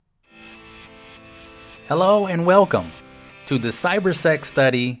Hello and welcome to the CyberSec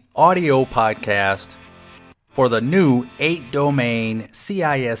Study audio podcast for the new 8-domain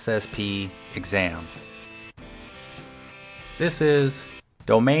CISSP exam. This is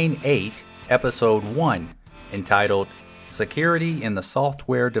Domain 8, Episode 1, entitled Security in the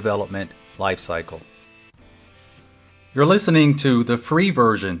Software Development Lifecycle. You're listening to the free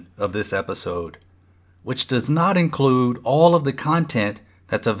version of this episode, which does not include all of the content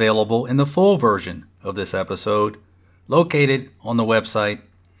that's available in the full version of this episode, located on the website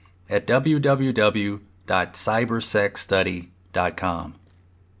at www.cybersecstudy.com.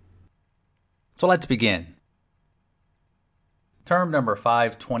 So let's begin. Term number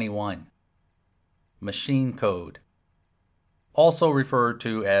 521, machine code. Also referred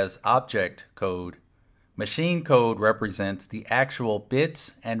to as object code, machine code represents the actual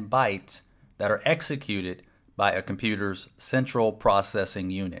bits and bytes that are executed by a computer's central processing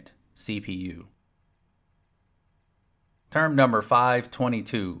unit, CPU. Term number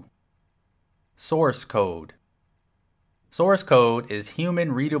 522, source code. Source code is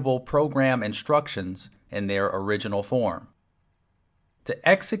human-readable program instructions in their original form. To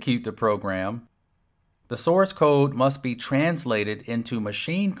execute the program, the source code must be translated into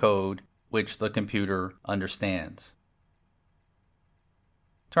machine code which the computer understands.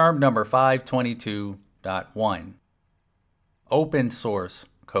 Term number 522.1, open source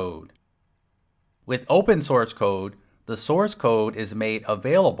code. With open source code, the source code is made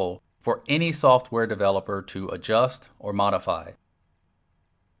available for any software developer to adjust or modify.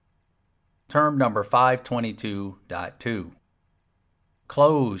 Term number 522.2,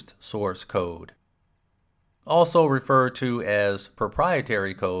 closed source code. Also referred to as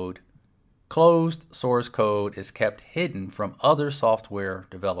proprietary code, closed source code is kept hidden from other software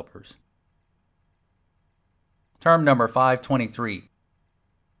developers. Term number 523,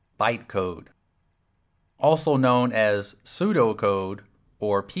 bytecode. Also known as pseudocode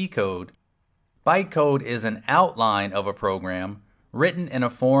or P-code, bytecode is an outline of a program written in a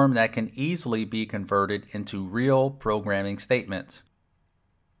form that can easily be converted into real programming statements.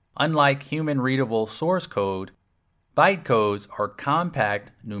 Unlike human-readable source code, bytecodes are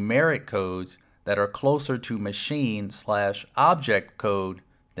compact numeric codes that are closer to machine/object code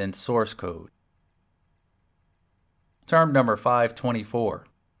than source code. Term number 524,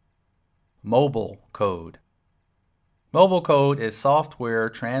 mobile code. Mobile code is software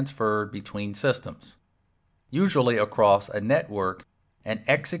transferred between systems, usually across a network and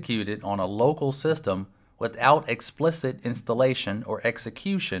executed on a local system without explicit installation or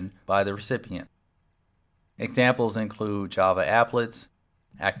execution by the recipient. Examples include Java applets,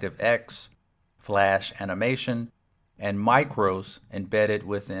 ActiveX, Flash animation, and macros embedded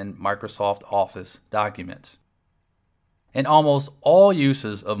within Microsoft Office documents. In almost all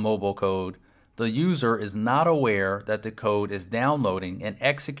uses of mobile code, the user is not aware that the code is downloading and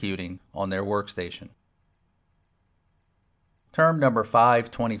executing on their workstation. Term number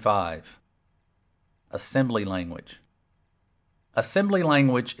 525, assembly language. Assembly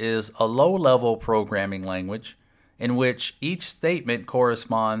language is a low-level programming language in which each statement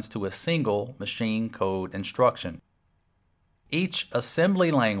corresponds to a single machine code instruction. Each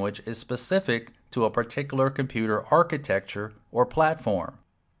assembly language is specific to a particular computer architecture or platform,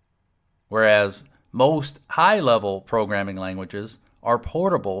 whereas most high-level programming languages are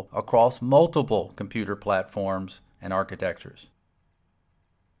portable across multiple computer platforms and architectures.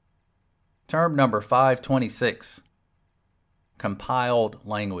 Term number 526, compiled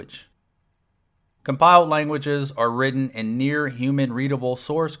language. Compiled languages are written in near human-readable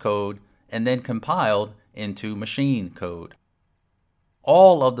source code and then compiled into machine code.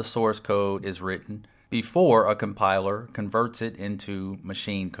 All of the source code is written before a compiler converts it into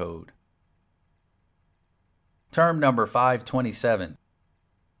machine code. Term number 527,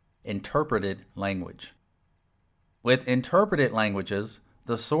 interpreted language. With interpreted languages,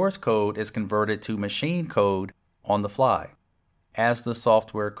 the source code is converted to machine code on the fly, as the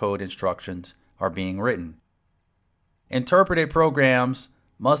software code instructions are being written. Interpreted programs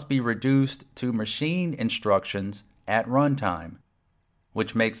must be reduced to machine instructions at runtime,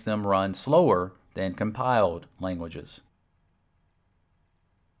 which makes them run slower than compiled languages.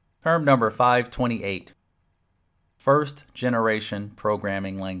 Term number 528, first-generation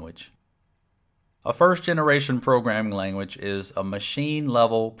programming language. A first-generation programming language is a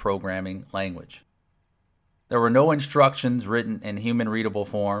machine-level programming language. There were no instructions written in human-readable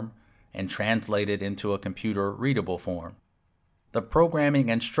form and translated into a computer-readable form. The programming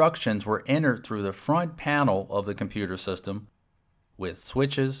instructions were entered through the front panel of the computer system with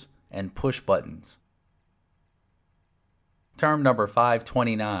switches and push buttons. Term number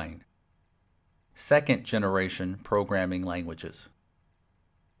 529, second-generation programming languages.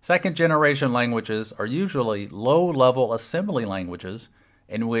 Second-generation languages are usually low-level assembly languages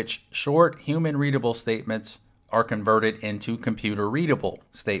in which short human-readable statements are converted into computer-readable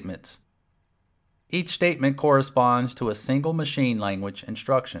statements. Each statement corresponds to a single machine language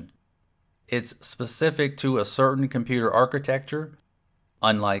instruction. It's specific to a certain computer architecture,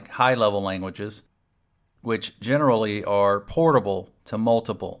 unlike high-level languages, which generally are portable to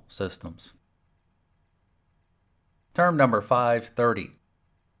multiple systems. Term number 530.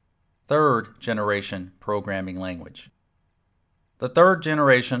 Third-generation programming language. The third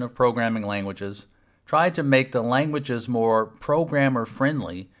generation of programming languages tried to make the languages more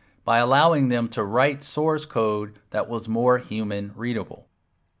programmer-friendly by allowing them to write source code that was more human-readable.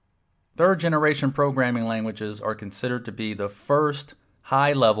 Third-generation programming languages are considered to be the first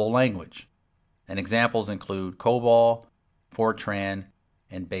high-level language, and examples include COBOL, Fortran,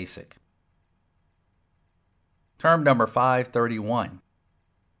 and BASIC. Term number 531.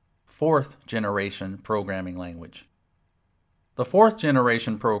 Fourth-generation programming language. The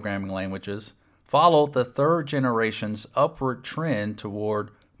fourth-generation programming languages followed the third generation's upward trend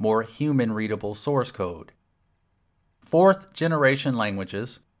toward more human-readable source code. Fourth-generation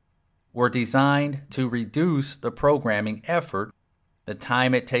languages were designed to reduce the programming effort, the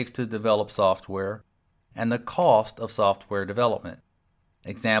time it takes to develop software, and the cost of software development.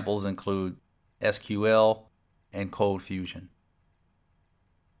 Examples include SQL and Code Fusion.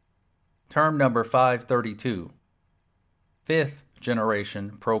 Term number 532.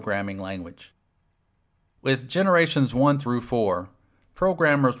 Fifth-generation programming language. With generations 1 through 4,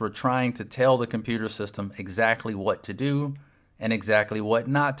 programmers were trying to tell the computer system exactly what to do and exactly what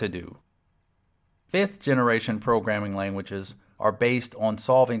not to do. Fifth-generation programming languages are based on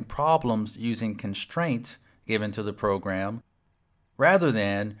solving problems using constraints given to the program rather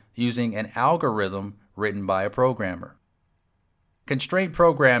than using an algorithm written by a programmer. Constraint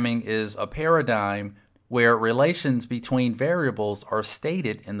programming is a paradigm where relations between variables are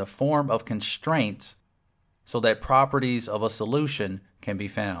stated in the form of constraints so that properties of a solution can be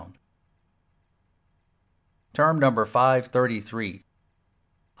found. Term number 533.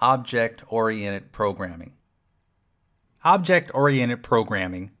 Object-oriented programming. Object-oriented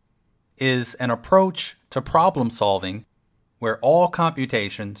programming is an approach to problem solving where all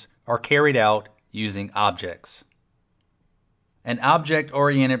computations are carried out using objects. An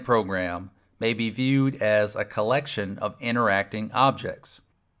object-oriented program may be viewed as a collection of interacting objects,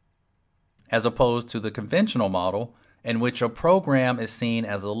 as opposed to the conventional model in which a program is seen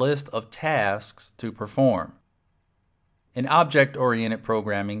as a list of tasks to perform. In object-oriented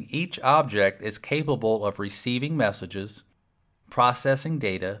programming, each object is capable of receiving messages, processing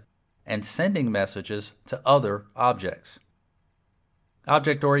data, and sending messages to other objects.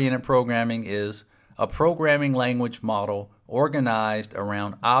 Object-oriented programming is a programming language model organized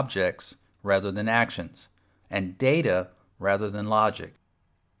around objects rather than actions, and data rather than logic.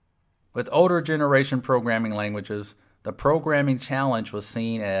 With older generation programming languages, the programming challenge was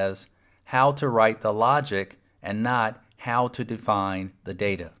seen as how to write the logic and not how to define the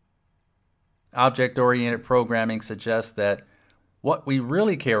data. Object-oriented programming suggests that what we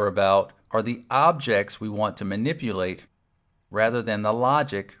really care about are the objects we want to manipulate rather than the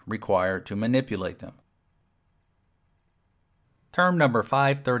logic required to manipulate them. Term number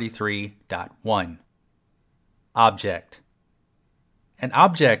 533.1. Object. An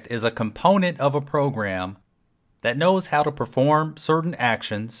object is a component of a program that knows how to perform certain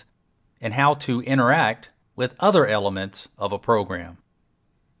actions and how to interact with other elements of a program.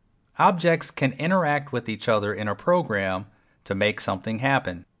 Objects can interact with each other in a program to make something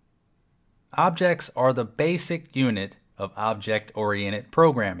happen. Objects are the basic unit of object-oriented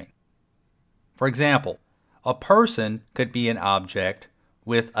programming. For example, a person could be an object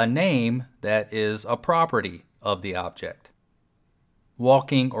with a name that is a property of the object.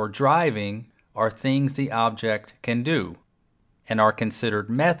 Walking or driving are things the object can do and are considered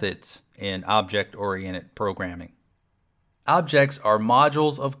methods in object-oriented programming. Objects are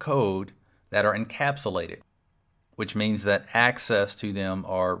modules of code that are encapsulated, which means that access to them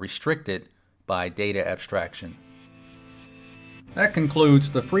are restricted by data abstraction. That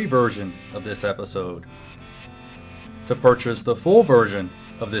concludes the free version of this episode. To purchase the full version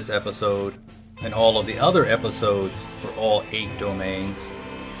of this episode and all of the other episodes for all 8 domains,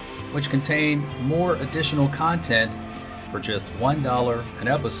 which contain more additional content for just $1 an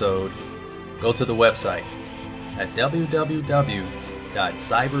episode, go to the website at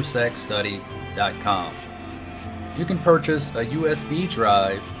www.cybersecstudy.com. You can purchase a USB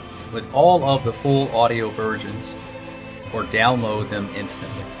drive with all of the full audio versions or download them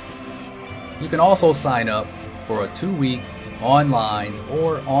instantly. You can also sign up for a 2-week online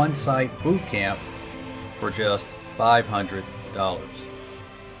or on-site boot camp for just $500.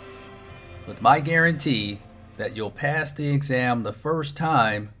 With my guarantee that you'll pass the exam the first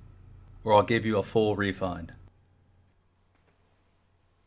time, or I'll give you a full refund.